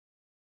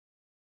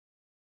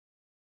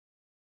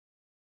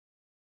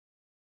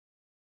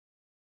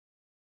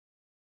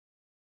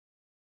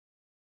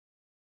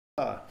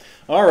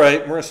All right,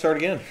 we're going to start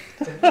again.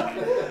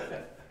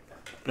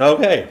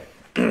 Okay.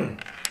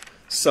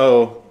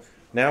 So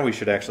now we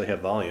should actually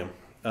have volume.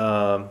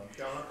 Shall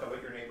not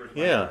covet your neighbor's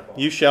Yeah, wife.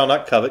 you shall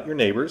not covet your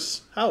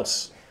neighbor's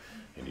house.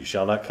 And you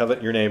shall not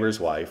covet your neighbor's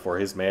wife, or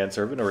his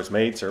manservant, or his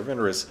maidservant,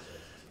 or his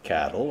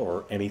cattle,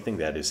 or anything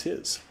that is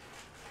his.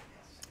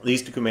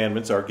 These two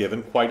commandments are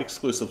given quite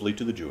exclusively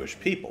to the Jewish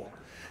people.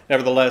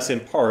 Nevertheless,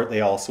 in part,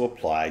 they also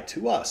apply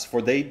to us,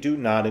 for they do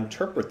not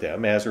interpret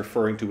them as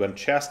referring to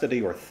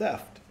unchastity or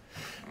theft.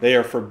 They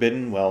are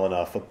forbidden well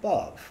enough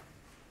above.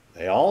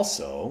 They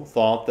also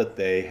thought that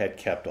they had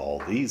kept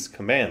all these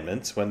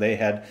commandments when they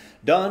had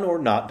done or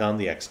not done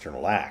the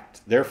external act.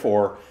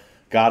 Therefore,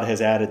 God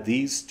has added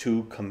these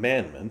two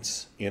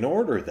commandments in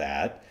order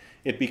that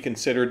it be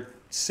considered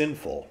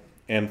sinful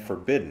and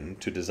forbidden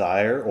to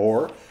desire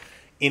or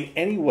in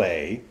any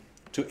way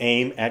to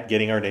aim at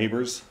getting our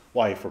neighbor's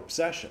wife or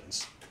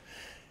possessions.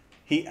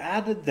 He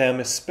added them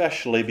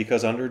especially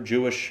because under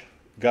Jewish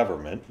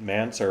government,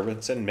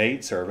 manservants and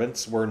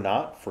maidservants were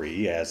not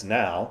free, as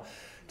now,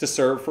 to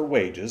serve for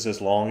wages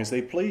as long as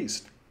they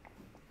pleased.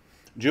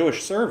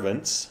 Jewish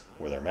servants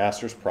were their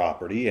master's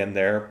property, and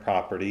their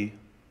property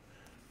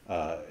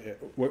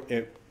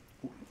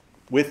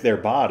with their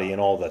body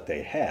and all that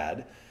they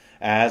had,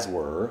 as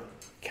were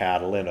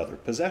cattle and other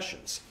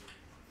possessions.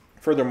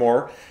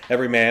 Furthermore,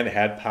 every man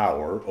had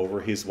power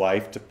over his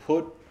wife to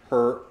put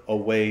her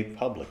away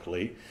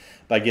publicly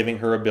by giving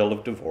her a bill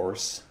of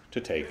divorce to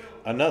take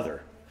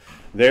another.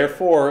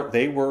 Therefore,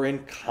 they were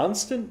in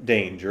constant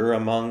danger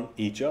among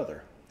each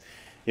other.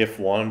 If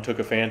one took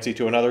a fancy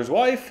to another's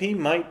wife, he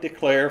might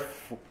declare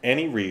for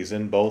any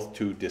reason both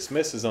to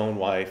dismiss his own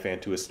wife and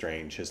to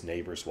estrange his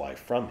neighbor's wife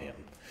from him,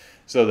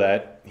 so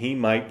that he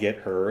might get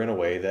her in a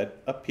way that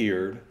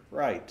appeared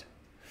right.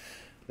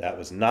 That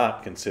was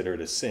not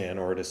considered a sin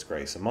or a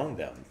disgrace among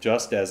them,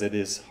 just as it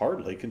is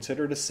hardly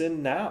considered a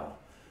sin now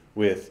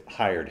with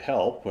hired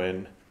help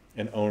when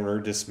an owner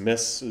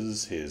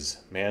dismisses his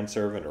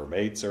manservant or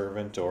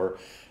maidservant or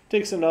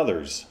takes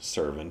another's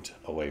servant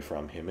away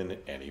from him in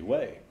any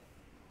way.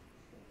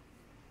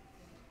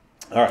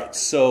 All right,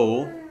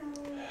 so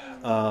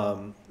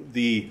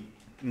the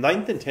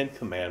 9th and 10th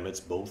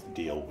commandments both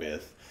deal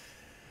with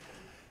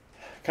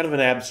kind of an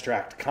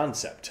abstract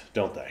concept,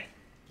 don't they?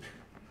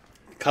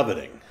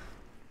 Coveting.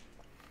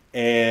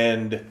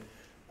 And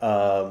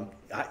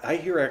I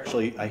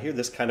hear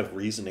this kind of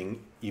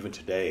reasoning even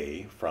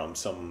today from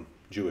some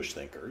Jewish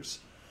thinkers.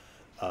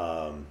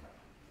 Who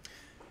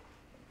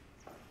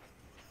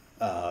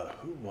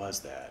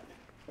was that?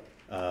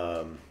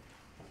 I'm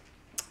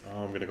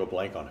going to go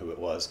blank on who it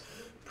was.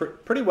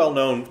 Pretty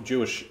well-known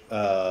Jewish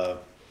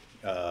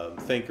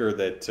thinker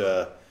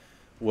that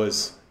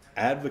was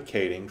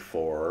advocating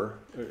for,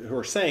 who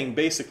are saying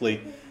basically,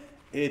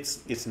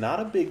 it's not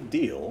a big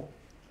deal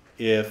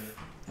if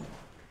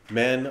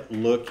men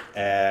look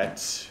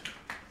at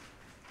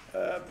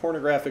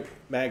pornographic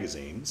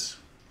magazines,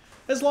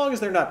 as long as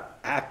they're not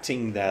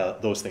acting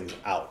those things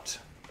out,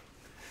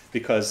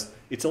 because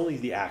it's only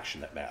the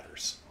action that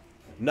matters,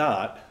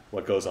 not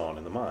what goes on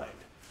in the mind.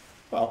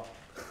 Well,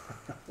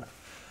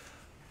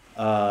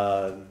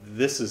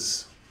 this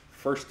is,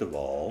 first of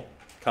all,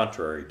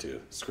 contrary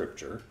to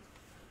Scripture,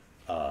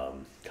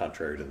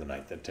 contrary to the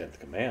 9th and 10th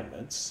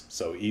commandments.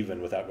 So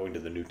even without going to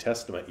the New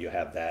Testament, you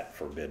have that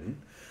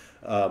forbidden.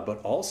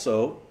 But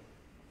also,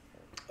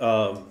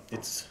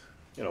 it's,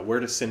 where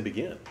does sin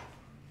begin?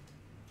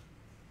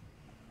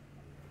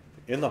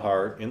 In the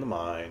heart, in the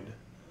mind,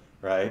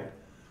 right?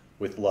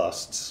 With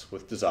lusts,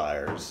 with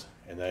desires,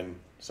 and then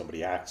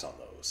somebody acts on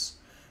those.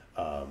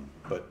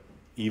 But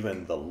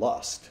even the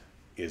lust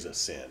is a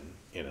sin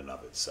in and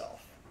of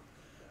itself.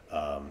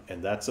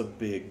 And that's a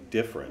big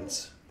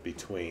difference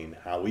between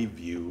how we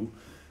view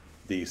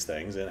these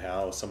things and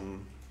how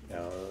some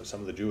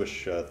of the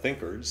Jewish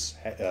thinkers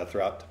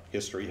throughout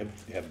history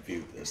have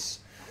viewed this.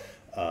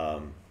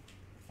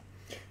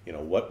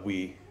 What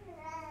we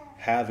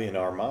have in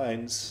our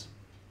minds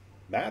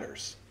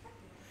matters.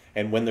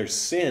 And when there's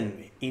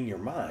sin in your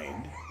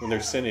mind, when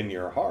there's sin in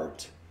your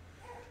heart,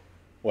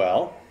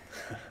 well,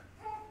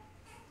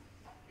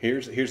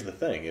 here's the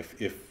thing. If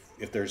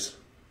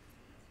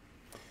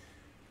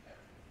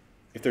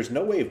there's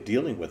no way of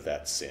dealing with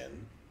that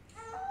sin,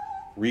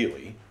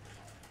 really,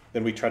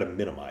 then we try to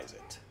minimize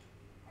it.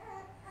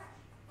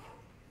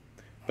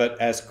 But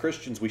as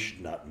Christians, we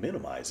should not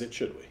minimize it,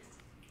 should we?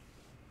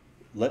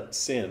 Let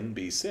sin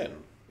be sin.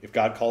 If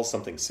God calls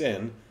something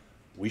sin,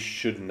 we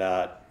should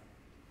not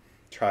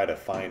try to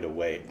find a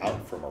way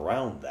out from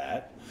around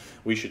that.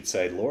 We should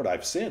say, Lord,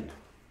 I've sinned,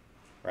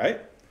 right?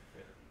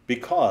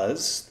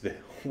 Because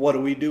what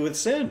do we do with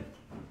sin?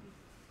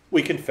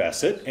 We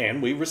confess it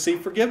and we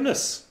receive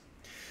forgiveness.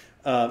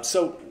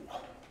 So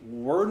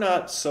we're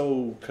not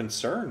so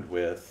concerned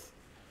with,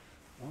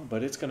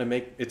 but it's going to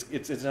make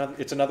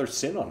it's another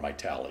sin on my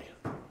tally.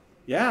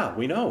 Yeah,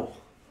 we know,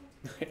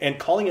 and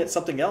calling it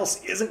something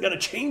else isn't going to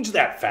change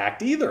that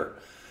fact either.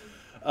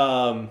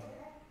 Let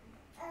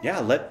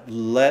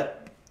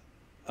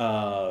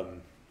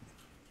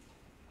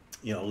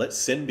let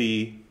sin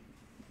be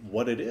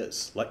what it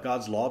is. Let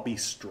God's law be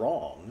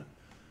strong,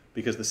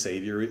 because the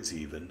Savior is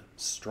even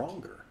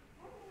stronger.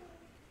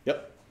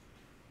 Yep.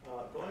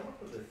 Going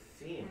up with the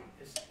theme,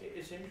 it's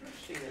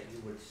interesting that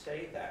you would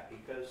say that,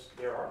 because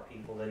there are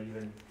people that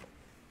even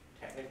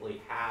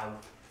technically have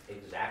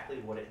exactly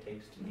what it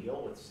takes to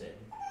deal with sin.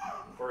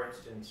 For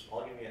instance,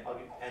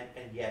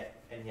 and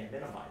yet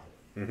minimize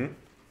it. Mm-hmm.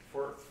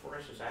 For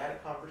instance, I had a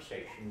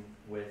conversation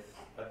with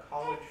a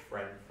college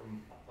friend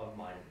of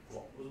mine.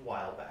 Well, it was a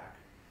while back.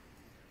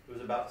 It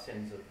was about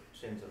sins of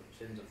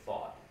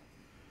thought,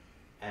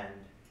 and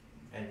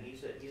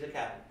he's a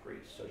Catholic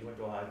priest. So he went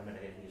to Ohio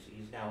Dominican.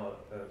 He's now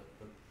a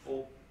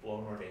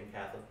full-blown ordained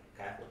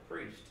Catholic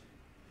priest.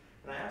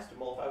 And I asked him,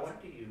 well, if I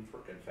went to you for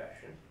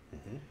confession,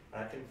 Mm-hmm.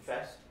 and I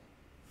confessed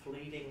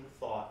fleeting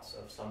thoughts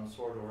of some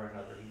sort or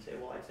another, he'd say,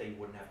 well, I'd say you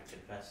wouldn't have to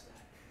confess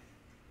that.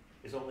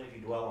 It's only if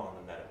you dwell on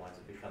them that it winds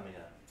up becoming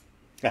a...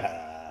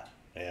 Yeah.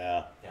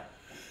 Yeah.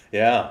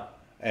 Yeah.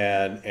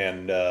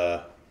 And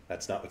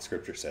that's not what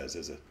Scripture says,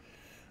 is it?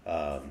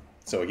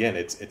 So again,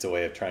 it's a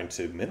way of trying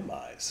to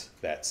minimize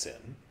that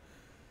sin.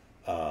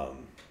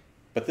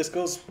 But it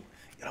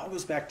all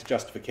goes back to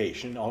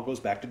justification. It all goes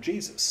back to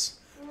Jesus,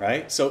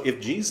 right? So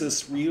if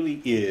Jesus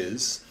really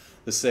is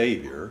the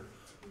Savior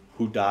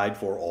who died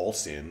for all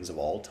sins of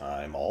all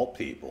time, all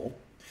people,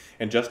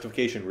 and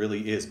justification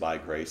really is by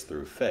grace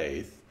through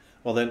faith,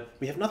 well then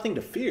we have nothing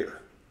to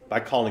fear by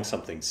calling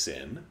something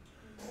sin.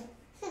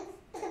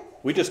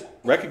 We just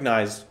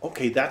recognize,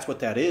 okay, that's what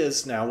that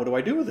is. Now what do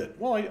I do with it?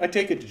 Well, I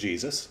take it to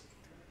Jesus.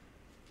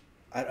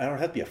 I don't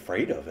have to be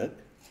afraid of it.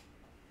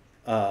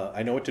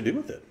 I know what to do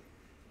with it.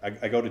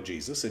 I go to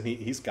Jesus, and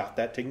he's got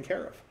that taken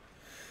care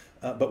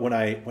of. But when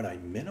I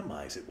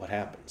minimize it, what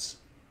happens?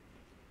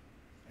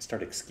 I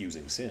start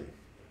excusing sin.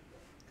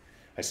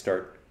 I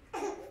start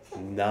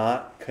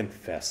not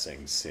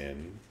confessing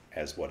sin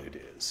as what it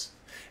is.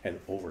 And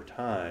over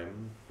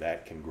time,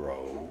 that can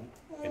grow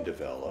and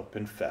develop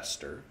and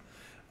fester.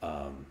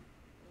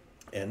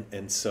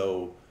 And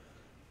so,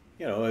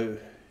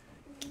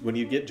 when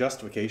you get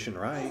justification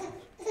right,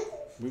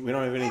 we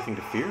don't have anything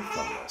to fear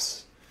from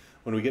this.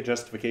 When we get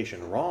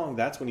justification wrong,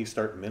 that's when you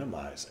start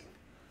minimizing.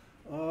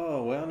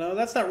 Oh, well, no,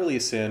 that's not really a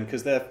sin,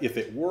 because if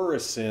it were a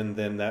sin,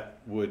 then that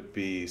would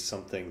be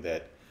something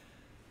that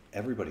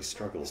everybody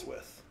struggles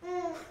with.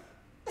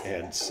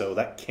 And so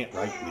that can't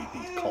rightly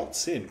be called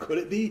sin. Could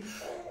it be?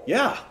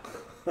 Yeah,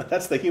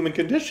 that's the human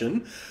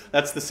condition.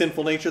 That's the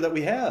sinful nature that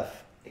we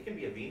have. It can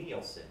be a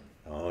venial sin.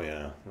 Oh,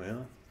 yeah,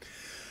 well,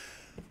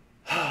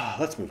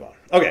 let's move on.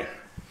 Okay,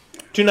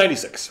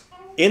 296.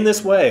 In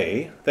this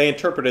way, they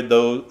interpreted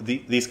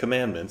these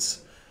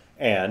commandments,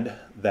 and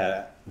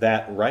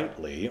that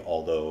rightly,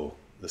 although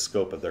the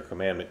scope of their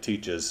commandment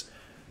teaches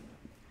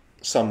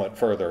somewhat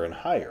further and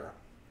higher.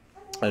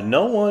 And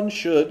no one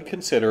should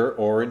consider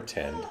or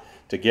intend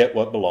to get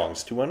what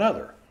belongs to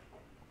another,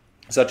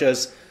 such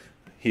as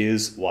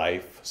his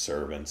wife,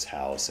 servants,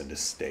 house, and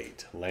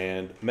estate,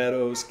 land,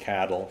 meadows,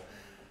 cattle.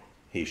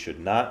 He should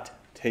not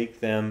take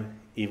them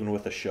even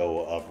with a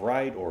show of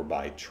right, or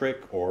by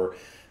trick, or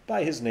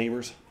by his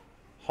neighbor's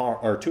harm,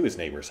 or to his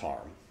neighbor's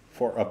harm.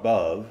 For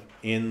above,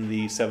 in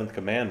the 7th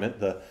commandment,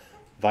 the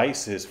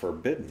vice is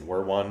forbidden,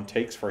 where one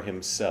takes for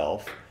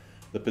himself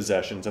the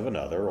possessions of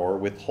another, or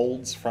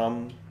withholds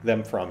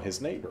them from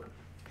his neighbor.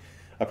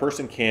 A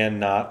person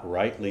cannot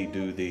rightly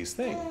do these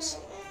things.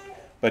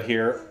 But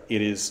here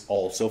it is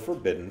also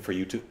forbidden for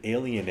you to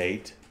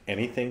alienate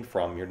anything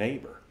from your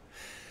neighbor,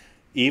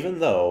 even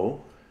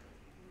though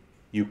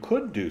you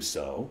could do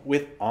so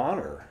with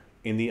honor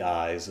in the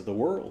eyes of the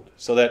world,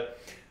 so that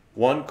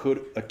no one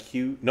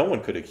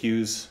could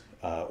accuse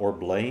or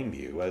blame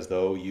you as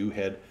though you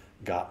had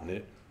gotten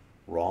it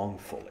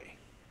wrongfully.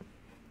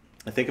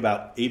 I think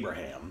about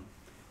Abraham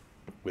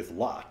with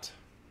Lot.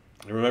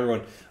 I remember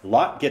when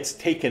Lot gets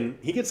taken,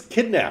 he gets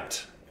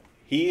kidnapped.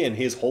 He and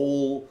his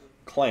whole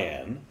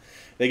clan,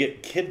 they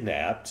get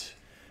kidnapped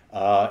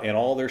and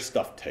all their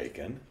stuff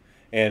taken.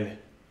 And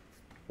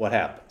what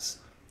happens?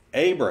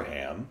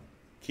 Abraham,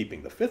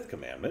 keeping the 5th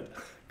commandment,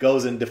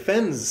 goes and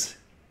defends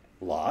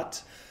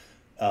Lot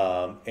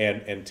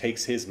and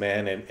takes his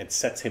man and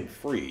sets him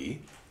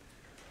free.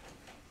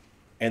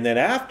 And then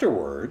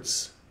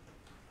afterwards,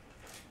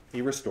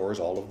 he restores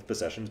all of the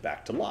possessions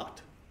back to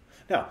Lot.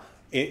 Now,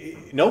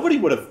 nobody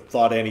would have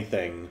thought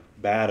anything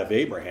bad of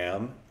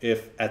Abraham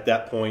if at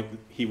that point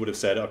he would have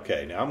said,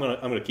 okay, now I'm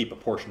going to keep a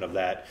portion of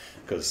that,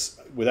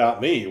 because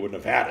without me you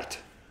wouldn't have had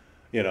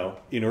it.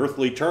 In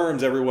earthly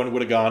terms, everyone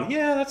would have gone,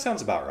 yeah, that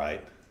sounds about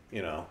right.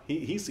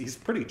 He's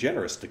pretty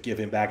generous to give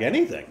him back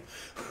anything.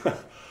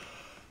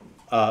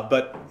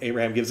 But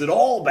Abraham gives it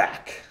all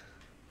back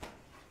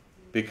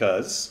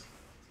because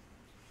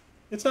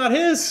it's not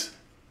his.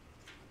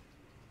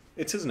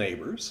 It's his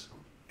neighbor's.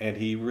 And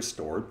he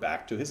restored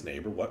back to his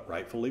neighbor what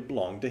rightfully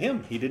belonged to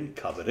him. He didn't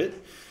covet it.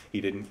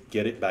 He didn't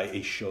get it by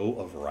a show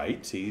of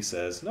right. He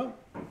says, no,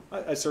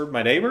 I served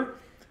my neighbor,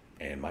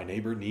 and my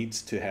neighbor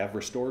needs to have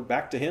restored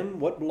back to him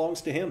what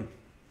belongs to him.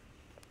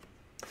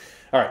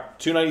 All right,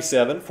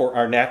 297, for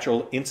our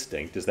natural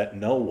instinct is that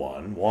no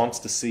one wants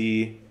to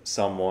see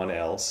someone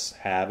else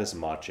have as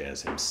much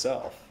as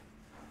himself.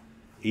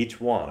 Each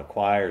one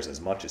acquires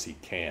as much as he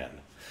can.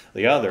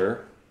 The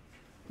other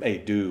may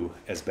do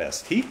as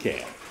best he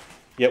can.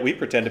 Yet we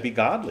pretend to be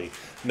godly,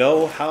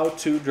 know how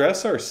to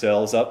dress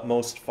ourselves up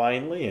most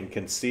finely and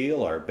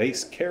conceal our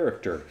base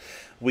character.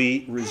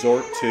 We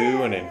resort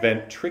to and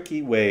invent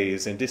tricky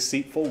ways and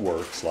deceitful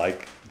works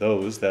like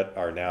those that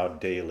are now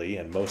daily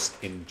and most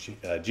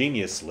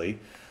ingeniously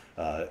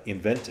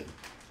invented.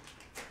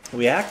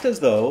 We act as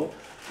though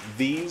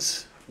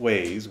these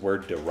ways were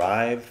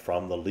derived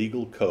from the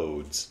legal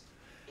codes.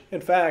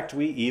 In fact,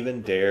 we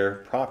even dare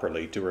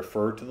properly to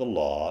refer to the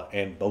law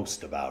and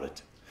boast about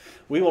it.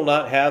 We will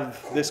not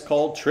have this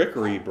called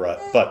trickery,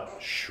 but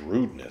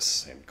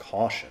shrewdness and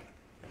caution.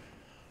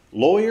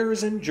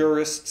 Lawyers and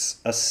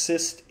jurists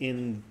assist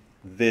in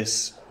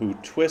this who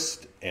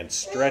twist and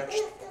stretch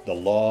the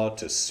law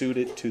to suit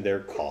it to their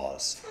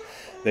cause.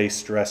 They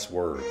stress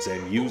words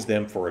and use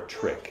them for a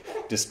trick,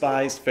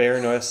 despise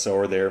fairness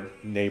or their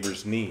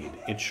neighbor's need.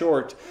 In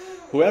short,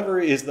 whoever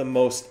is the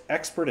most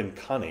expert and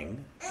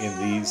cunning in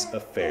these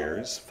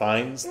affairs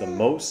finds the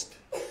most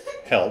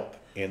help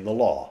in the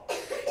law.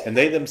 And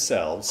they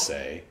themselves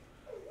say,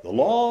 the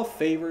law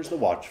favors the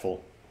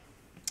watchful.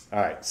 All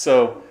right,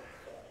 so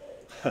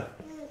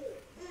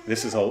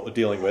this is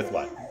dealing with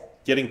what?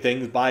 Getting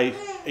things by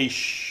a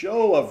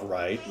show of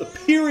right,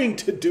 appearing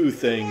to do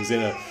things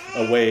in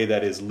a way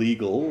that is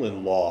legal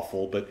and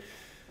lawful, but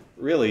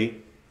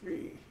really,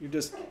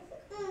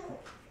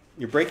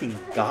 you're breaking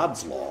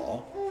God's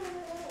law,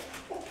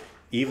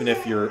 even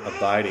if you're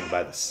abiding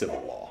by the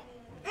civil law.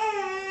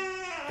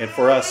 And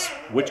for us,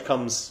 which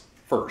comes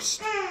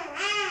first?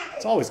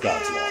 It's always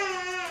God's law.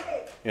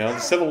 You know, the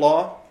civil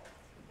law,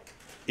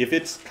 if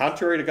it's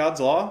contrary to God's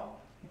law,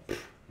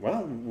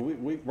 well,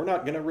 we're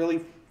not going to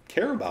really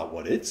care about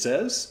what it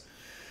says.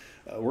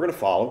 We're going to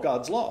follow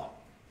God's law.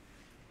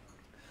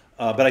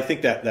 But I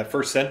think that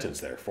first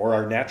sentence there, for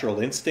our natural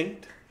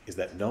instinct, is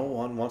that no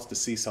one wants to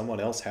see someone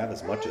else have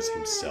as much as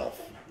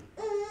himself.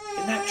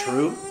 Isn't that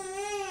true?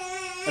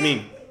 I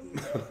mean,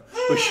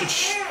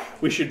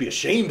 we should be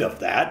ashamed of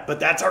that, but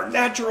that's our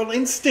natural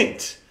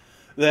instinct.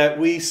 That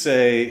we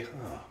say,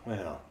 oh,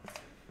 well,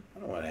 I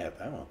don't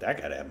want that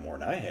guy to have more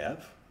than I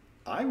have.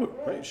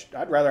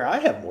 I'd rather I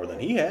have more than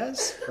he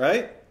has,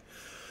 right?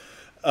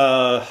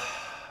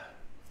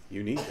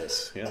 You need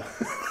this, yeah.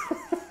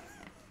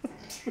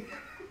 You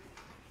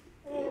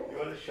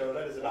want to show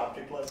that as an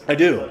object lesson? I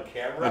do. On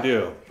camera? I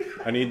do.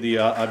 I need the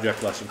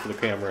object lesson for the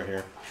camera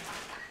here.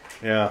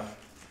 Yeah.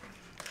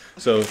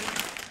 So,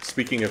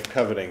 speaking of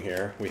coveting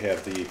here, we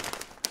have the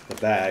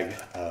bag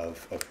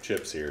of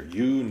chips here.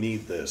 You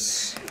need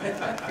this.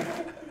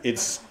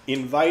 It's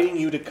inviting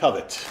you to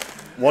covet.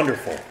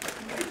 Wonderful.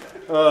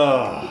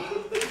 Oh.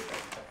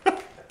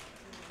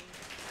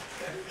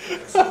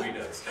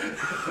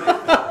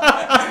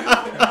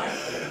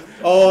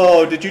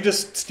 Oh, did you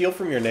just steal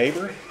from your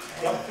neighbor?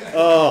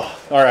 Oh,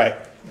 all right.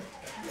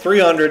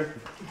 300.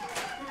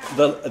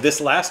 This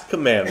last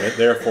commandment,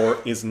 therefore,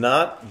 is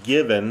not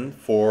given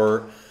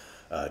for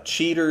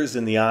cheaters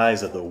in the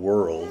eyes of the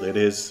world. It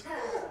is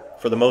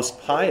for the most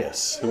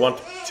pious who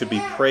want to be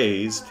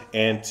praised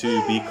and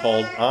to be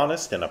called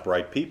honest and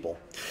upright people.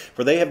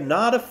 For they have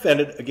not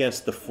offended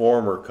against the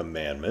former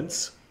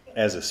commandments,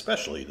 as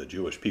especially the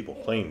Jewish people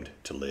claimed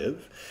to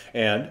live,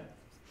 and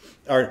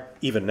are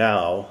even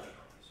now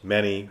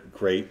many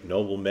great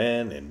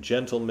noblemen and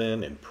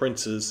gentlemen and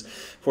princes,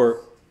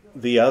 for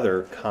the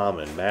other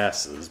common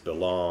masses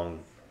belong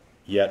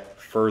yet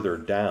further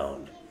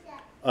down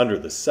under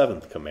the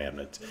seventh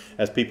commandment,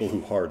 as people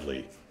who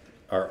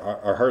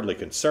are hardly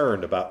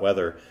concerned about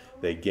whether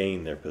they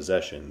gain their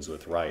possessions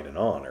with right and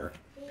honor.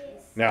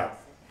 Now,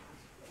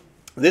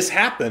 this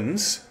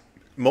happens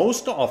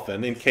most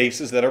often in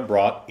cases that are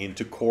brought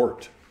into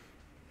court,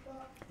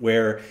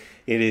 where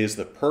it is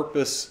the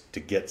purpose to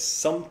get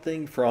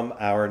something from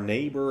our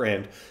neighbor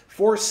and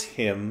force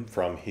him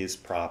from his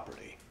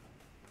property.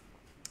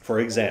 For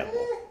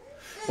example,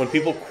 when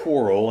people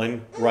quarrel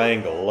and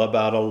wrangle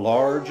about a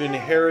large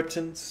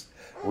inheritance,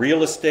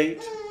 real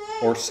estate,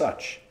 or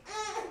such,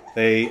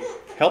 they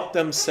help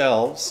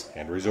themselves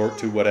and resort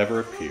to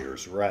whatever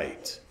appears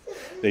right.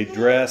 They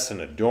dress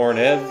and adorn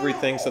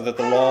everything so that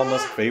the law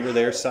must favor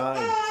their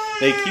side.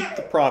 They keep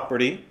the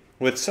property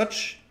with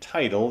such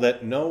title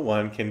that no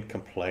one can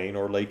complain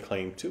or lay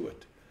claim to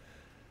it.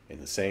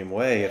 In the same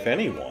way, if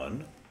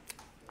anyone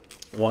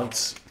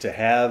wants to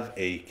have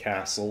a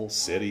castle,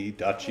 city,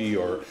 duchy,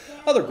 or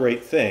other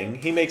great thing,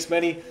 he makes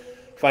many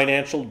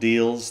financial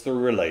deals through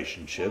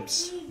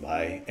relationships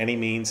by any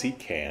means he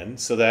can,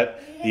 so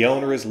that the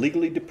owner is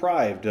legally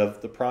deprived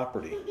of the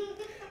property.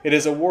 It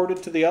is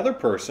awarded to the other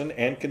person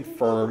and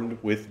confirmed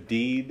with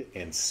deed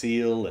and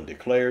seal and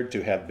declared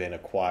to have been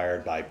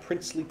acquired by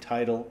princely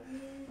title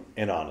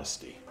and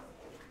honesty.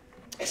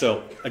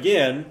 So,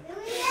 again,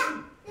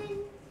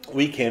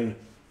 we can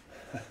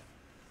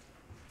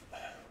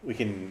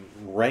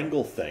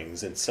wrangle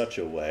things in such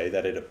a way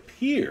that it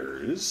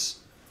appears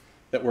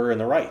that we're in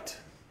the right,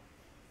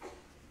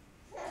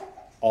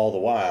 all the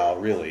while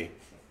really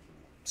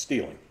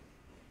stealing,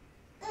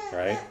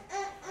 right?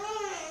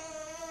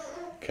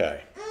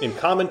 Okay. In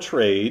common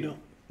trade,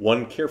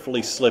 one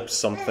carefully slips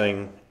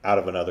something out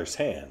of another's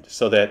hand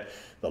so that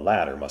the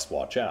latter must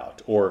watch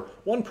out. Or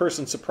one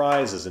person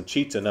surprises and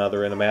cheats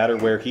another in a matter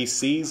where he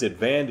sees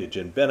advantage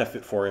and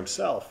benefit for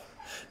himself.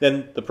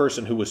 Then the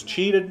person who was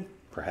cheated,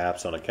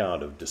 perhaps on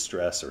account of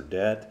distress or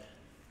debt,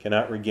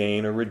 cannot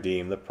regain or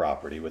redeem the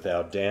property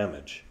without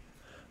damage.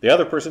 The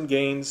other person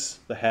gains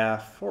the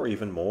half or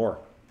even more.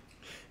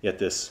 Yet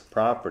this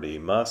property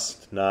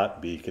must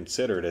not be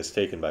considered as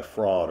taken by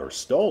fraud or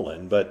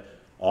stolen, but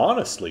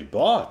honestly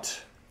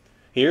bought.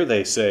 Here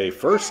they say,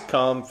 first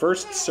come,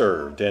 first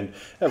served, and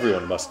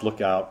everyone must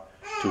look out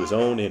to his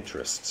own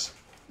interests.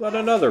 Let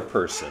another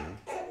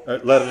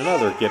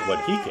get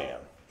what he can.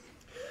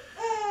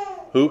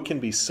 Who can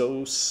be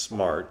so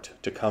smart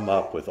to come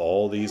up with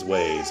all these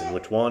ways in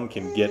which one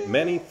can get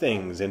many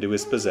things into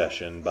his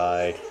possession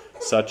by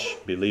such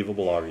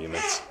believable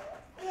arguments?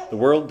 The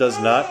world does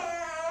not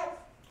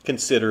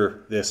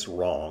consider this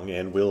wrong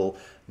and will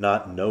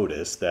not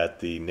notice that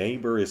the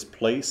neighbor is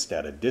placed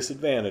at a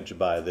disadvantage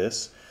by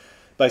this,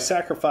 by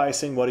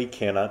sacrificing what he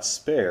cannot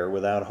spare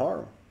without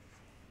harm.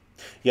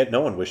 Yet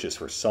no one wishes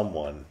for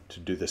someone to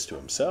do this to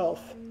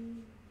himself.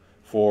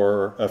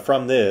 For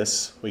from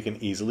this we can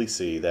easily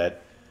see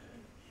that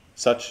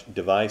such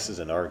devices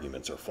and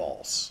arguments are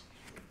false.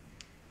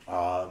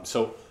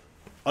 So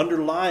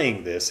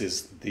underlying this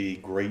is the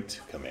great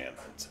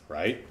commandment,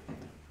 right?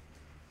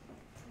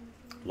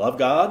 Love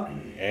God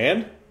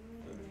and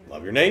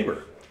love your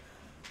neighbor.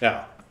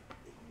 Now,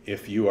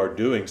 if you are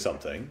doing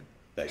something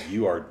that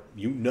you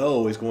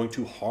know is going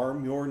to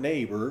harm your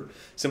neighbor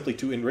simply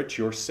to enrich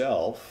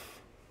yourself,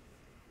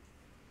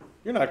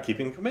 you're not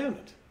keeping the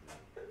commandment.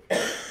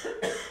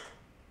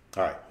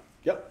 All right.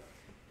 Yep.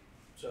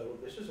 So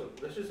this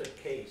is a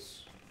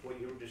case.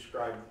 What you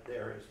described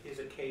there is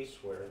a case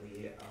where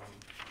the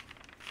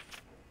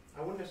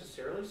I wouldn't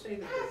necessarily say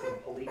that they're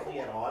completely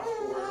at odds,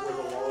 but where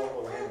the law of the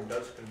land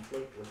does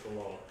conflict with the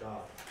law of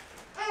God.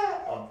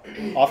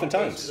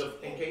 Oftentimes.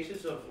 In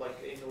cases of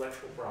like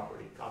intellectual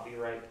property,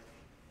 copyright,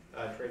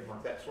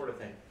 trademark, that sort of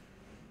thing,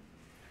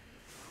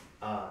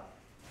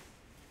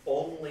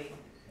 only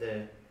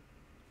the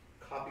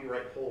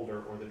copyright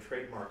holder or the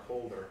trademark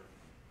holder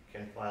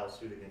can file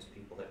suit against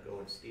people that go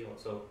and steal it.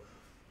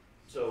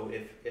 So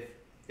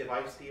if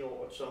I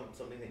steal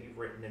something that you've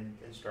written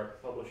and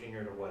start publishing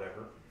it or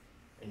whatever,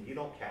 and you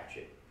don't catch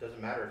it,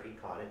 doesn't matter if he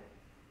caught it.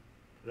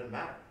 It doesn't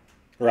matter.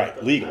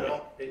 Right, legally.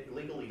 It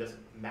legally doesn't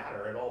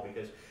matter at all,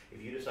 because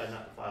if you decide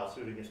not to file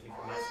suit against me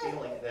for my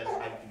stealing, then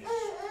I can just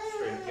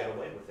straight up get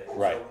away with it.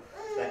 Right.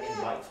 So that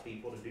invites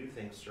people to do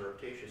things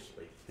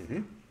surreptitiously.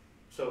 Mm-hmm.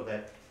 So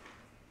that,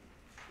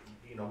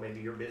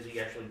 maybe you're busy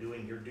actually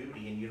doing your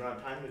duty and you don't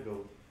have time to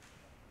go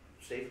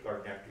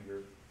safeguard after your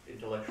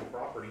intellectual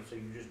property, so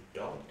you just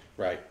don't.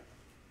 Right.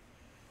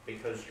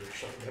 Because there's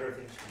some better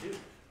things to do.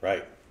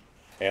 Right.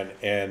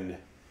 And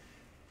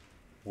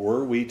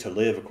were we to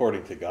live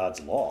according to God's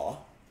law,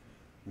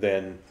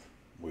 then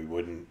we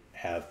wouldn't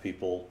have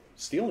people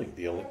stealing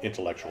the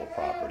intellectual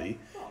property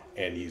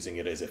and using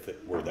it as if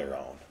it were their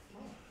own.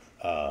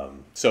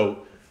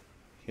 So,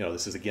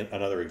 this is again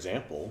another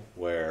example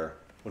where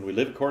when we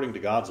live according to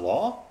God's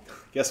law,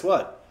 guess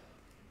what?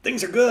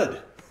 Things are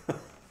good.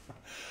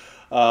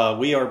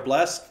 We are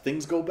blessed.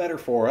 Things go better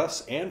for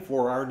us and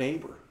for our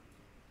neighbor.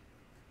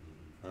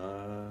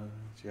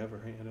 Do you have her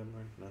hand in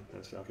there? No,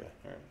 that's okay.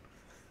 All right.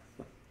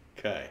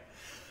 Okay.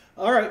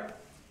 All right.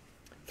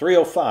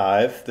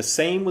 305. The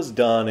same was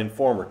done in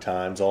former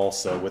times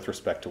also with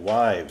respect to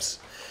wives.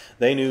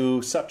 They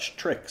knew such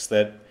tricks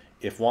that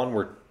if one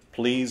were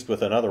pleased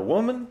with another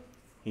woman,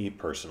 he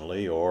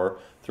personally or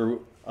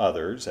through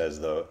others,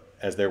 as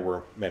there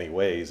were many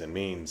ways and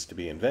means to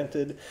be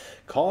invented,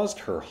 caused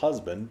her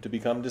husband to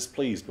become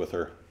displeased with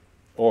her,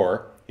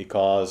 or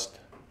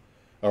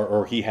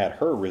he had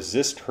her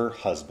resist her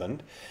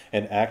husband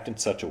and act in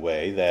such a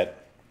way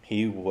that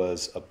he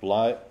was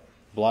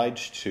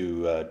obliged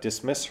to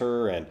dismiss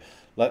her and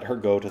let her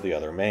go to the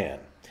other man.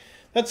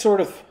 That sort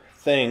of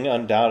thing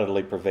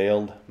undoubtedly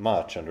prevailed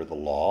much under the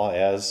law,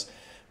 as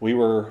we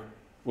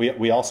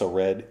also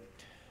read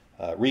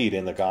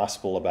in the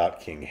gospel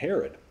about King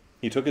Herod.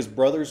 He took his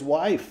brother's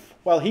wife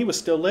while he was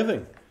still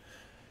living.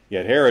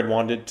 Yet Herod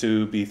wanted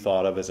to be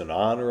thought of as an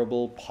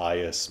honorable,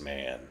 pious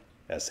man,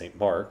 as St.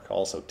 Mark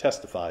also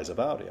testifies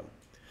about him.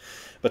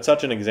 But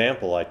such an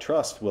example, I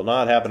trust, will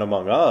not happen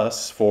among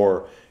us,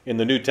 for in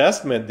the New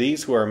Testament,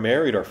 these who are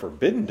married are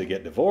forbidden to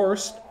get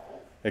divorced,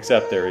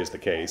 except there is the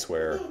case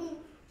where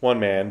one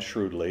man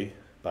shrewdly,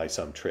 by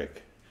some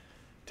trick,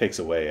 takes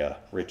away a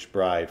rich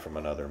bride from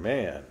another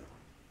man.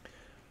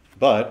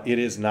 But it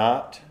is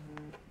not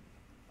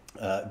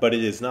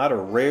a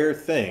rare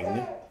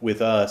thing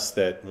with us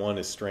that one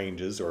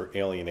estranges or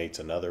alienates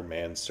another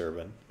man's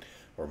servant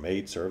or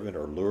maidservant,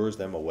 or lures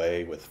them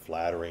away with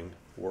flattering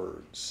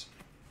words.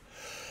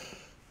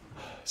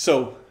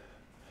 So,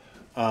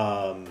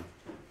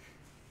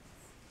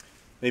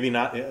 Maybe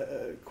not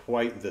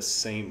quite the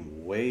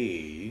same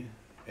way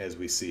as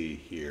we see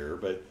here,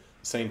 but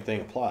the same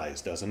thing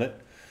applies, doesn't it?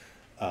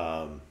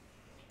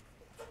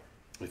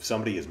 If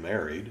somebody is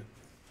married,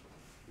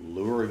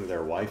 luring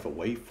their wife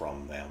away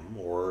from them,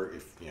 or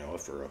if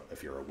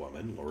you're a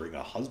woman, luring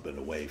a husband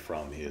away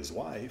from his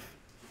wife,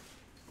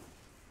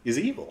 is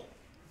evil.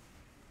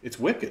 It's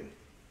wicked.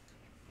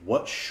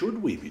 What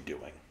should we be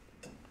doing?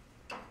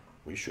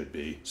 We should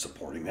be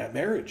supporting that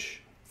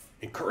marriage,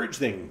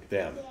 encouraging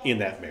them in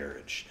that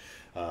marriage,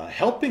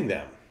 helping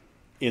them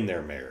in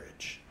their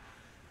marriage.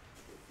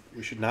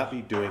 We should not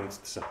be doing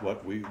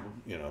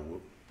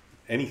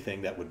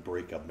anything that would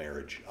break a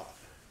marriage up.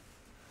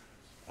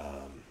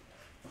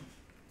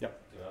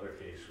 Yep. Another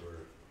case where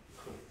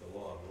the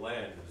law of the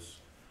land is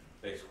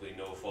basically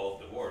no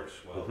fault divorce.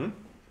 Well, Mm-hmm.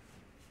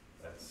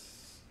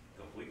 that's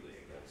completely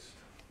against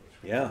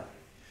what's Yeah.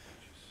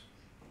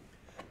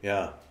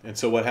 Yeah. And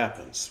so what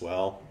happens?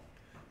 Well,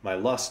 my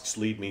lusts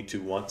lead me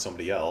to want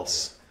somebody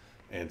else,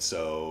 and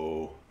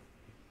so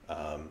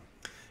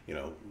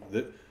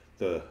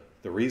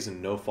the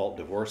reason no fault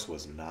divorce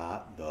was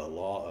not the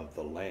law of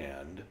the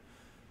land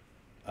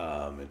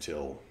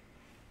until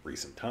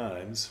recent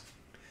times.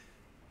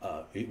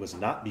 It was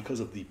not because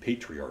of the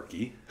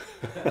patriarchy,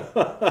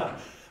 but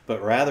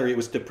rather it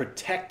was to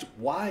protect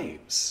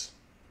wives.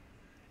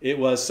 It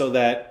was so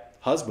that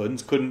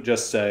husbands couldn't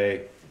just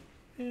say,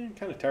 I'm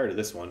kind of tired of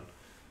this one.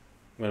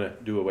 I'm going to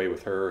do away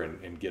with her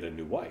and get a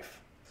new wife.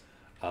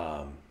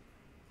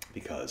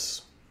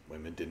 Because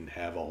women didn't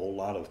have a whole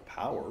lot of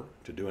power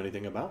to do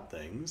anything about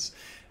things.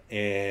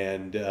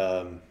 And,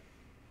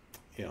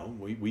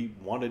 we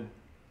wanted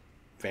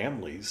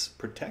families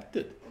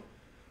protected.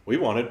 We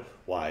wanted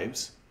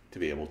wives to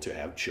be able to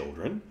have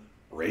children,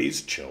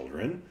 raise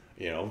children,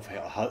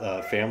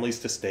 families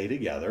to stay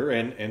together.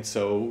 And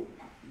so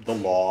the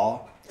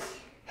law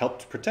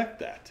helped protect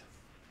that.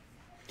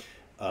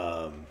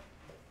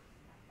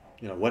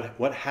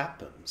 What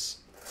happens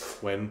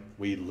when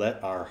we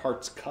let our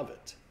hearts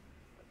covet?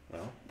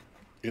 Well,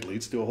 it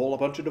leads to a whole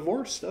bunch of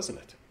divorce, doesn't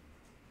it?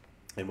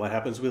 And what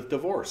happens with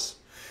divorce?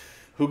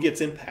 Who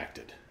gets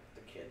impacted?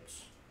 The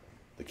kids.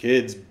 The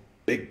kids,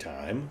 big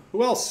time.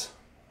 Who else?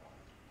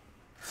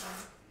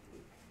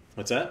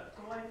 What's that?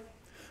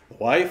 The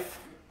wife,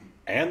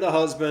 and the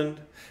husband,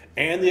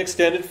 and the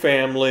extended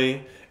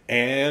family,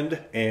 and,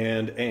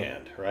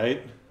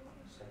 right?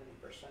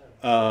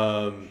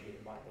 70%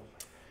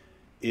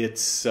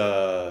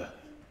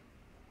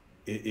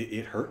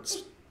 It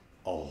hurts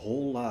a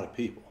whole lot of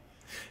people.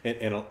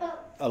 And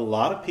a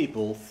lot of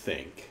people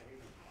think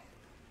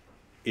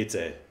it's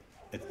an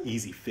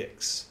easy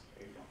fix,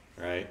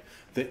 right?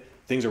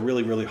 Things are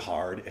really, really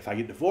hard. If I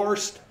get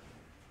divorced,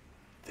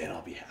 then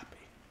I'll be happy.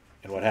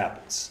 And what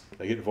happens?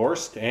 They get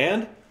divorced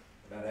and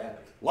not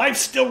happy.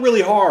 Life's still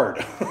really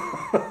hard.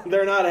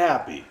 They're not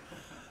happy.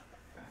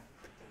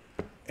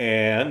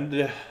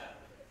 And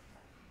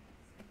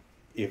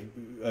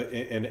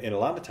a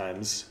lot of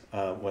times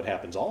what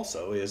happens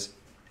also is,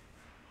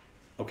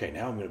 okay,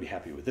 now I'm going to be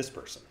happy with this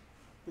person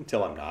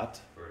until I'm not.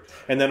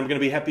 And then I'm going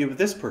to be happy with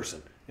this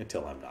person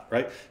until I'm not,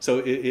 right? So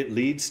it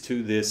leads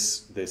to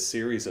this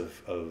series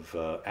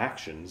of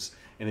actions,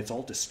 and it's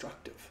all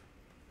destructive.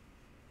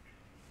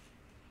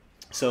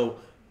 So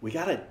we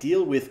got to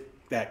deal with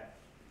that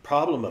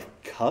problem of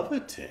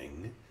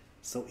coveting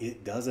so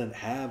it doesn't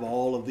have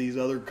all of these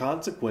other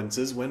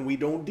consequences when we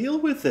don't deal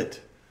with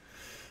it.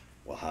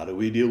 Well, how do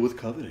we deal with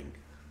coveting?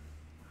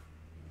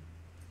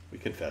 We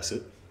confess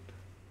it,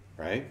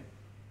 right?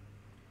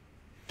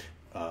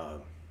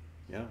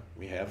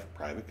 We have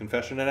private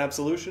confession and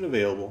absolution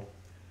available.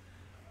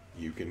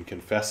 You can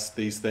confess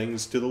these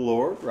things to the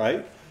Lord,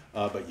 right?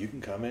 But you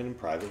can come in and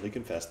privately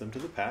confess them to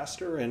the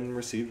pastor and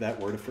receive that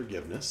word of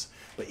forgiveness.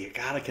 But you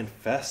got to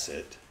confess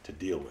it to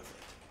deal with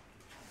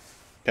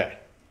it. Okay.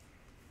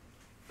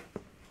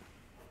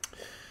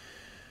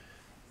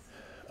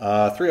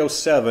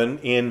 307,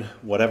 in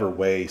whatever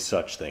way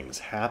such things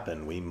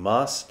happen, we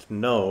must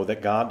know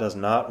that God does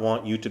not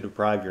want you to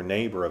deprive your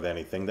neighbor of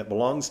anything that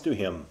belongs to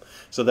him,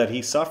 so that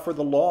he suffer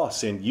the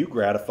loss and you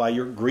gratify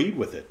your greed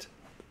with it.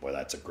 Boy,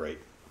 that's a great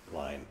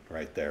line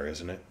right there,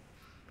 isn't it?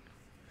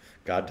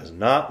 God does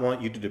not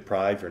want you to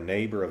deprive your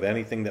neighbor of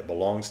anything that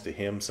belongs to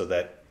him, so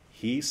that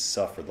he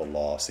suffer the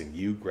loss and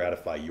you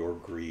gratify your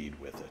greed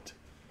with it.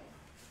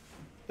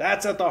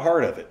 That's at the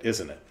heart of it,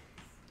 isn't it?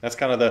 That's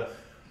kind of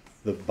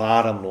the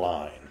bottom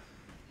line.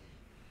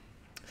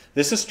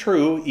 This is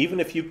true even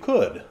if you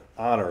could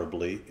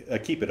honorably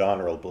keep it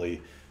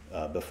honorably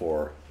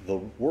before the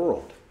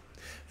world.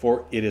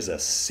 For it is a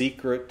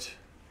secret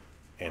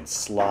and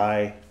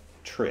sly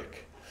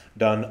trick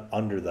done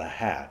under the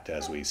hat,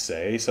 as we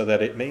say, so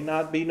that it may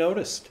not be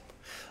noticed.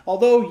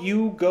 Although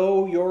you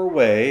go your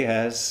way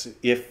as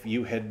if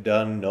you had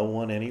done no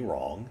one any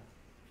wrong,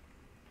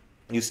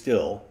 you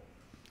still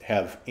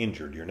have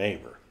injured your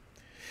neighbor.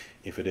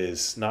 If it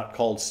is not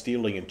called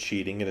stealing and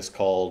cheating, it is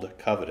called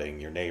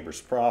coveting your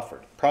neighbor's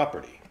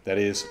property. That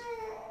is,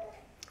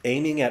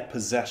 aiming at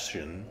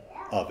possession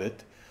of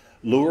it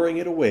luring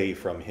it away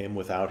from him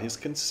without his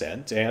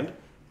consent, and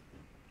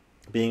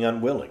being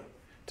unwilling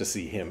to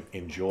see him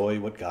enjoy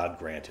what God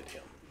granted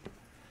him.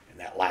 And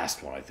that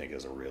last one, I think,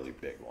 is a really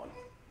big one.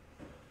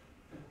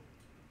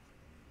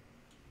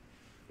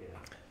 Yeah.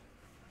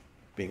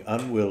 Being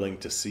unwilling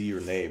to see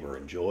your neighbor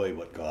enjoy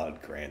what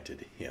God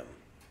granted him.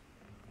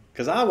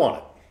 Because I want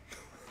it.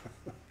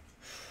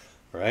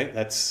 Right?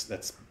 That's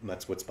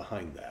what's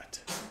behind that.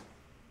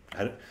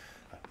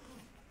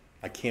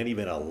 I can't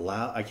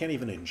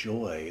even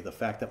enjoy the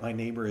fact that my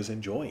neighbor is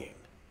enjoying.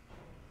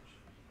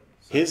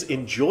 His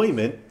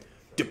enjoyment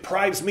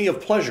deprives me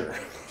of pleasure.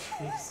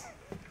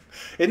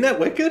 Isn't that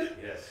wicked?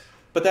 Yes.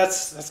 But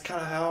that's kind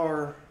of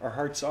how our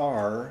hearts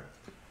are,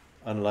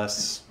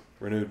 unless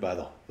renewed by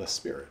the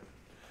Spirit.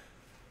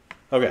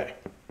 Okay.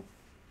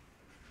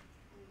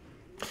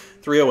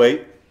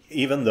 308,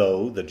 even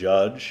though the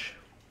judge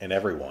and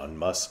everyone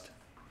must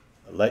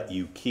let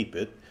you keep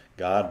it,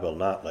 God will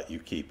not let you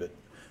keep it.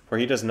 For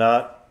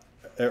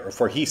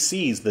he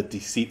sees the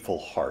deceitful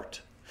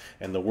heart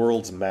and the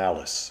world's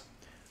malice,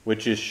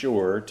 which is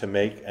sure to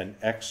make an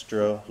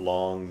extra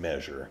long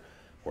measure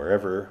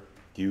wherever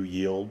you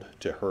yield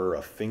to her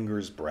a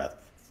finger's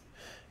breadth.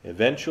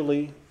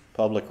 Eventually,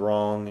 public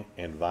wrong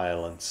and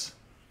violence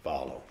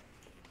follow.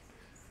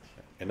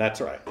 And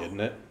that's right, isn't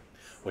it?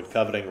 When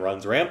coveting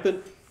runs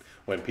rampant,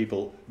 when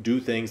people do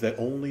things that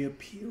only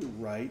appear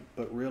right,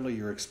 but really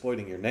you're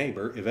exploiting your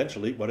neighbor,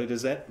 eventually, what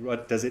does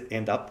it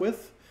end up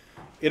with?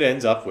 It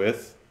ends up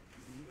with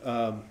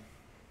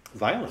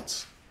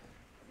violence.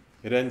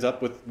 It ends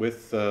up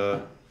with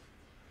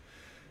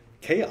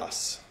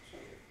chaos.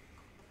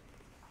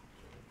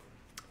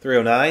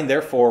 309,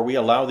 therefore we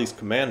allow these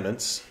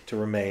commandments to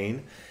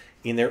remain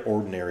in their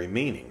ordinary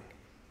meaning.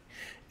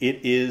 It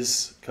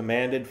is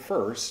commanded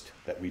first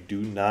that we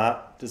do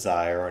not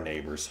desire our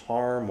neighbor's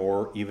harm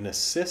or even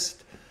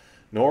assist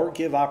nor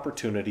give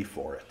opportunity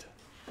for it.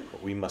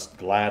 But we must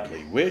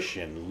gladly wish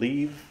and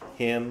leave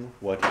him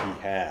what he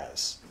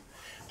has.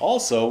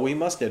 Also, we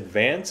must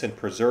advance and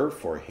preserve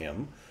for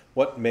him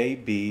what may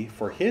be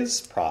for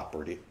his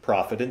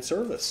profit and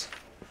service,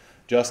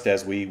 just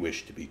as we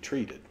wish to be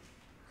treated.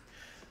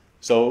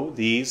 So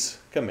these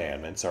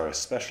commandments are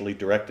especially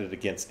directed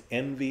against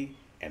envy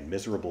and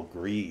miserable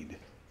greed.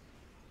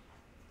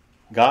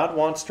 God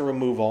wants to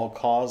remove all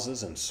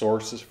causes and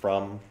sources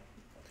from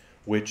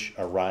which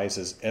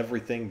arises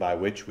everything by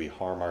which we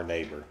harm our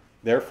neighbor.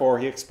 Therefore,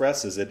 he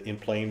expresses it in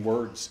plain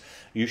words,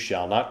 you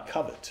shall not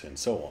covet, and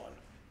so on.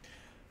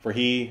 For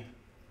he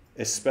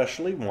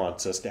especially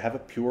wants us to have a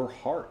pure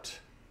heart,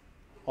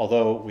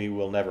 although we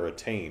will never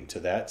attain to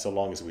that so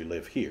long as we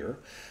live here.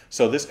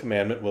 So this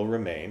commandment will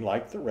remain,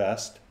 like the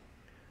rest,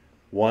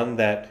 one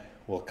that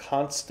will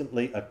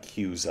constantly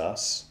accuse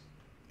us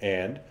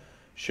and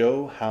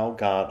show how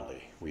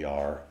godly we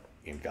are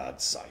in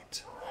God's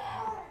sight.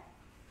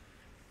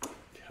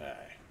 Okay.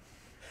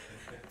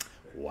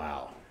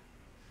 Wow.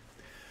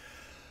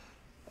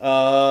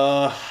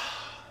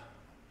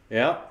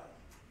 Yeah.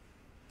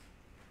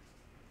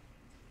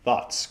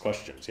 Thoughts,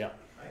 questions, yeah.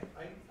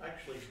 I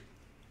actually,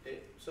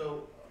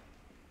 so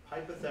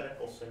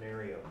hypothetical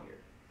scenario here,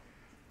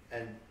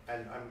 and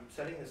I'm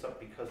setting this up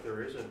because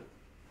there's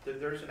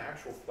an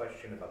actual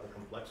question about the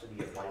complexity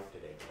of life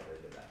today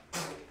compared to that.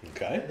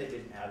 Okay. And then they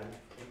didn't have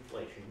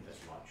inflation as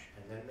much,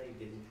 and then they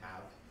didn't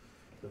have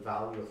the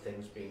value of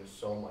things being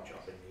so much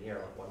up in the air,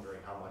 like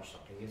wondering how much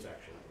something is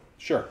actually worth.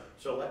 Sure.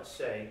 So let's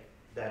say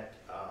that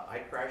I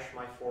crash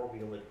my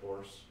four-wheeled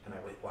horse and I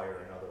require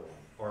another one,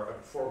 or a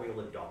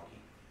four-wheeled donkey.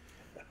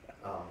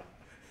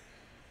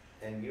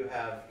 And you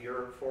have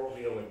your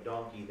four-wheeled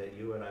donkey that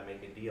you and I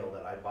make a deal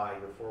that I buy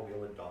your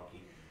four-wheeled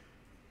donkey.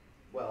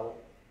 Well,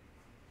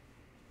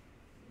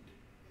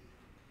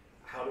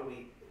 how do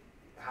we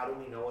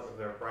know what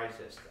their price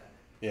is then?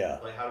 Yeah.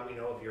 Like, how do we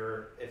know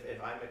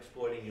if I'm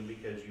exploiting you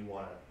because you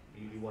want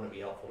to be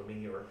helpful to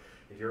me, or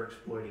if you're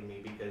exploiting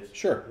me because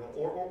Sure.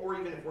 or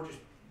even if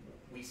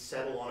we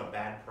settle on a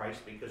bad price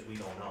because we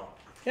don't know.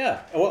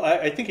 Yeah. Well,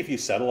 I think if you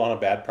settle on a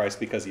bad price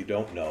because you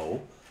don't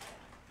know,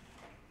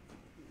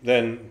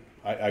 then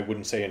I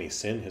wouldn't say any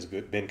sin has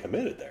been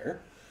committed there.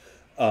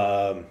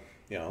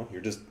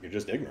 You're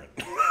just ignorant.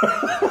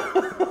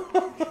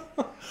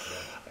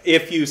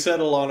 If you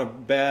settle on a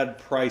bad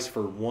price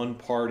for one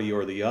party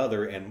or the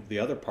other, and the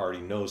other party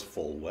knows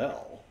full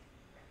well,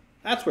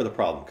 that's where the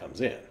problem comes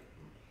in,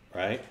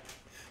 right?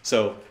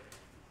 So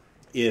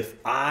if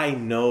I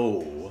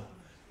know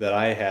that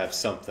I have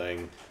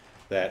something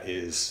that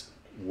is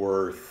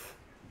worth,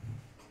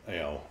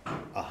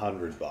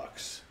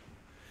 $100,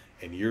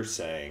 and you're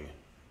saying,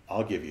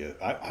 I'll give you,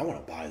 I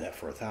want to buy that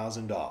for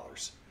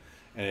 $1,000,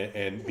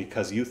 and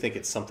because you think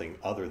it's something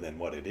other than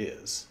what it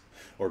is,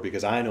 or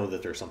because I know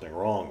that there's something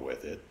wrong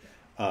with it,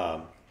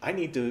 I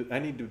need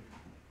to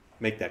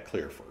make that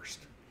clear first.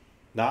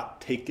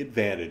 Not take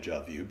advantage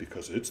of you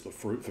because it's the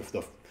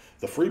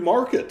free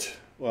market.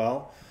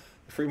 Well,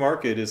 the free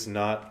market does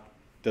not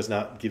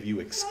give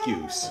you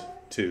excuse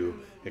to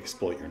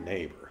exploit your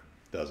neighbor,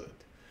 does it?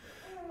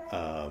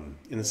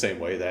 In the same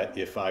way that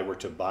if I were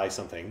to buy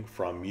something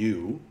from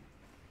you,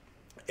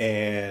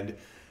 and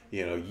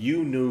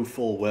you knew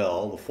full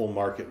well the full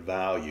market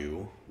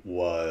value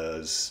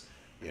was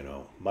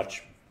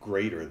much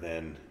greater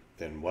than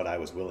what I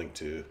was willing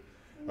to,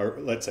 or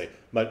let's say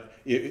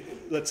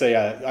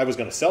I was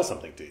going to sell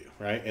something to you,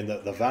 right? And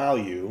the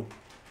value,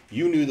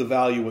 you knew the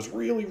value was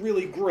really,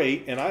 really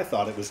great, and I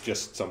thought it was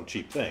just some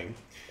cheap thing.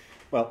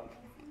 Well,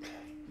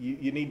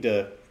 you need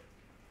to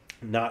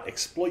not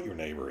exploit your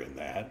neighbor in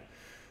that,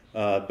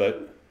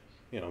 but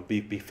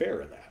be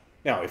fair in that.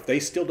 Now, if they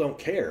still don't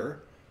care,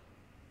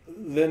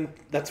 then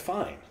that's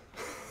fine.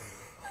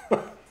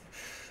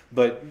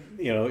 But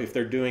if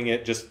they're doing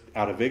it just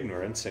out of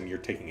ignorance and you're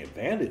taking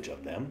advantage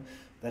of them,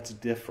 that's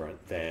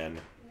different than,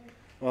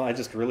 well, I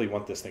just really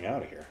want this thing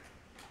out of here.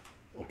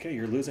 Okay,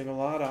 you're losing a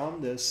lot on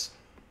this.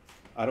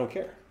 I don't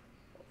care.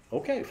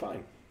 Okay,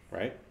 fine,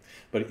 right?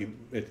 But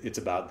it's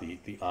about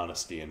the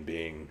honesty and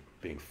being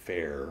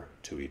fair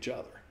to each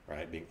other,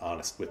 right? Being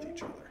honest with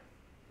each other.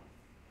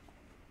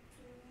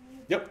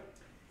 Yep.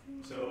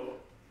 So,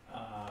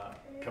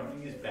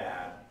 coveting is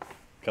bad.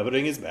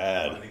 Coveting is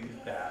bad. Coveting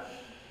is bad.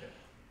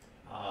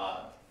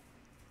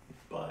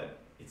 But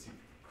it's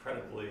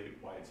incredibly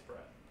widespread.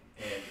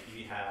 And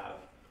we have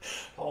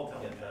Paul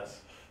telling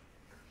us,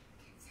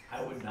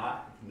 I would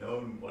not have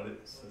known what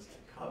it says to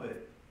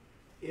covet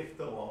if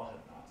the law had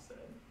not said,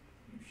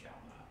 you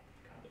shall not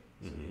covet.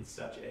 So it's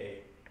such a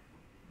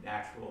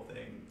natural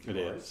thing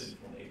to our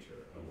sinful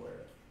nature of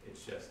where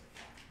it's just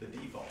the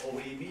default. Oh,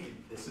 what do you mean?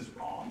 This is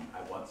wrong.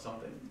 I want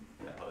something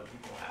that other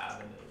people have.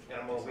 And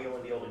I'm going to wheel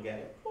and deal to get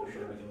it. Oh,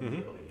 sure.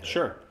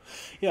 Sure.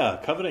 Yeah,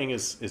 coveting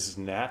is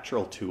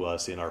natural to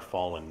us in our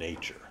fallen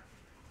nature.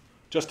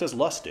 Just as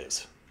lust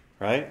is,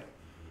 right?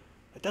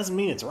 It doesn't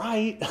mean it's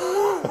right.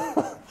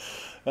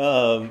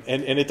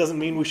 And it doesn't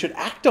mean we should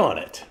act on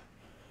it.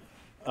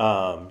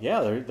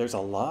 There's a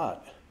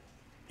lot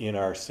in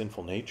our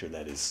sinful nature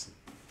that is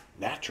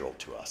natural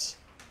to us.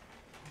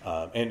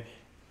 And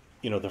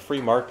the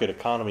free market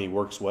economy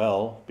works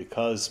well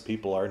because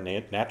people are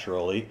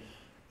naturally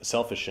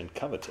selfish and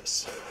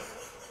covetous.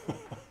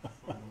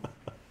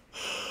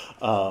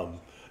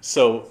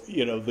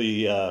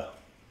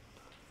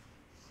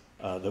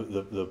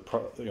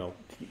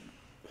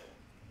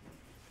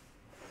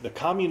 The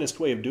communist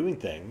way of doing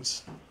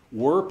things,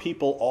 were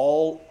people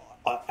all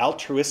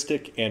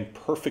altruistic and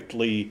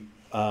perfectly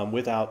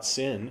without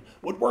sin,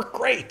 would work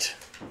great.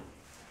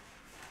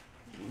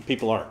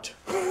 People aren't.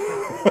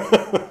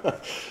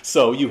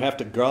 So you have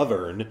to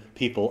govern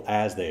people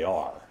as they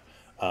are.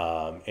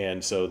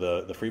 And so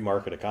the free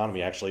market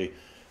economy actually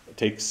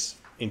takes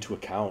into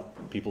account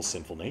people's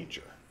sinful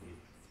nature.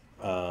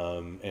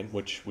 And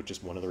which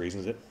is one of the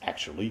reasons it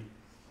actually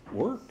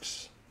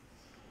works.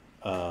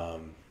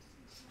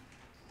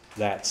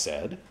 That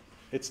said,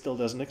 it still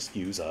doesn't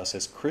excuse us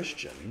as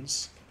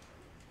Christians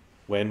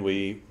when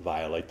we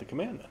violate the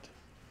commandment.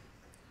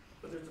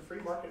 But there's a free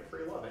market,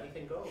 free love.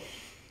 Anything goes.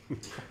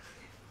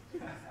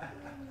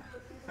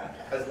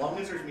 As long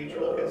as there's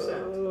mutual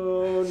consent.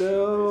 Oh,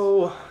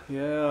 no.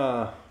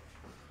 Yeah.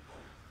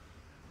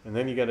 And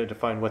then you got to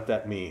define what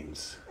that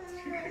means.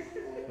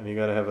 And you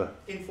got to have a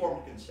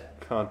informed consent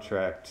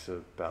contract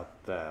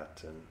about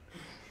that. And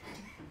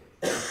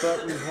I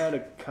thought we had a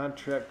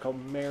contract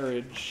called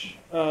marriage.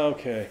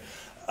 Okay.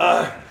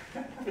 All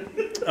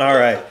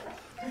right.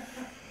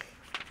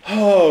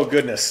 Oh,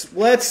 goodness.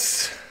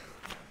 Let's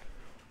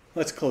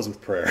close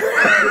with prayer.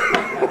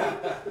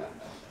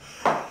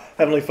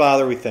 Heavenly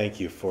Father, we thank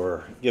you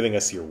for giving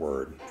us your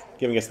word,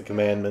 giving us the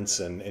commandments,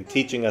 and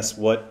teaching us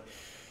what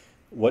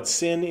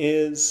sin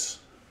is,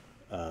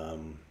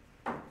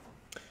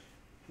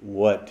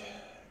 what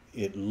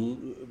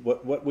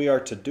we are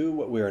to do,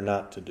 what we are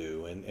not to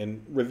do,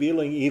 and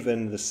revealing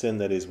even the sin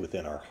that is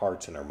within our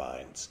hearts and our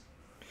minds.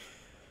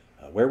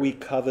 Where we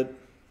covet,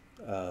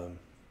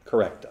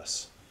 correct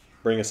us,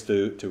 bring us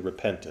to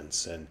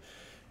repentance, and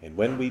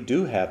when we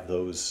do have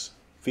those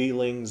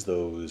feelings,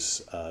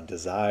 those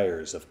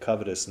desires of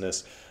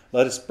covetousness,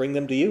 let us bring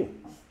them to you,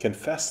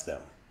 confess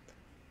them,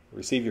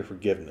 receive your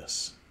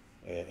forgiveness,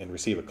 and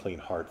receive a clean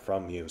heart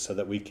from you so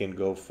that we can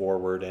go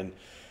forward and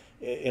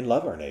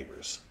love our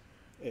neighbors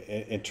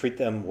and treat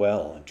them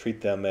well and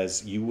treat them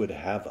as you would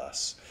have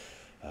us,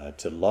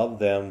 to love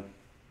them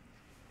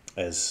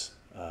as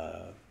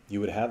you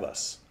would have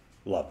us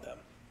love them.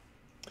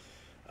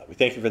 We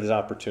thank you for this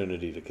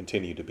opportunity to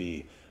continue to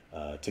be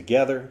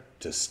together,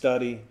 to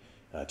study,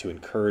 to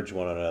encourage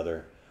one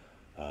another.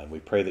 We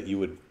pray that you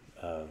would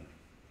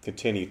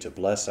continue to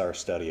bless our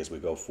study as we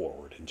go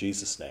forward. In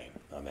Jesus' name,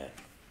 amen.